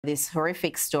This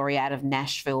horrific story out of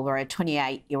Nashville where a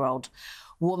 28-year-old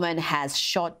woman has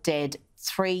shot dead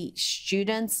 3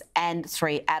 students and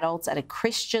 3 adults at a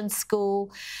Christian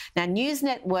school. Now, news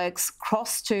networks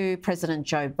crossed to President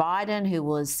Joe Biden, who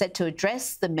was set to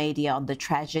address the media on the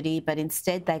tragedy, but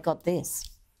instead they got this.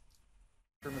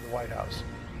 Room of the White House.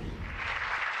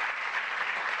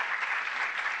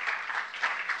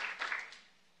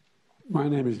 My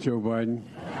name is Joe Biden.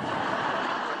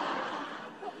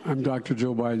 I'm Dr.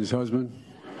 Joe Biden's husband.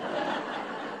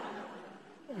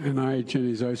 And I ate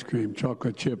Jenny's ice cream,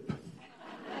 chocolate chip.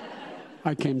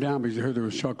 I came down because I heard there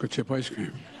was chocolate chip ice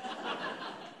cream.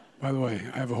 By the way,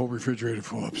 I have a whole refrigerator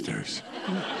full upstairs.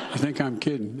 You think I'm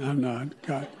kidding? I'm not.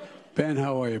 God. Ben,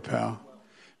 how are you, pal?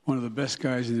 One of the best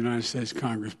guys in the United States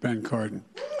Congress, Ben Cardin.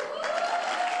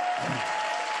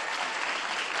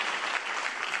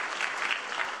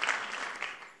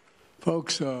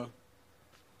 Folks, welcome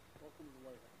to the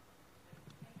White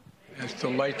House. It's a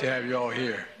delight to have you all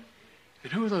here.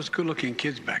 And who are those good-looking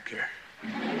kids back there?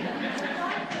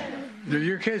 They're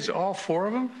your kids, all 4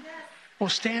 of them? Well,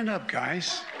 stand up,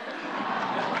 guys.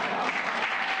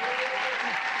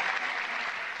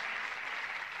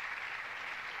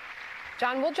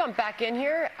 John, we'll jump back in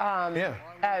here.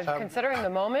 Considering the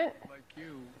moment,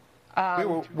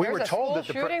 we were told that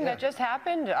the shooting that just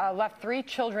happened left 3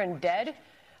 children dead,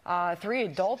 3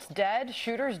 adults dead,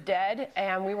 shooters dead,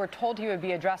 and we were told he would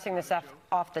be addressing this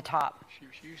off the top.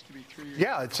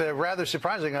 Yeah, it's rather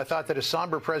surprising. I thought that a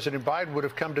somber President Biden would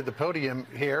have come to the podium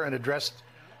here and addressed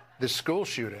this school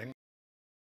shooting.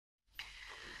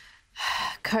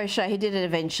 Kosha, he did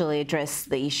eventually address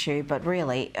the issue, but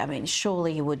really, I mean,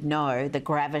 surely he would know the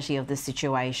gravity of the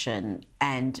situation,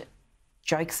 and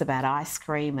jokes about ice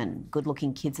cream and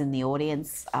good-looking kids in the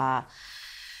audience.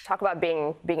 Talk about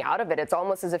being out of it. It's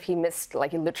almost as if he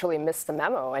literally missed the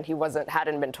memo, and he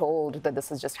hadn't been told that this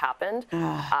has just happened.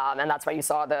 And that's why you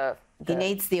saw He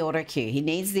needs the autocue. He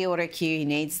needs the autocue. He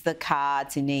needs the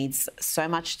cards. He needs so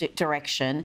much direction.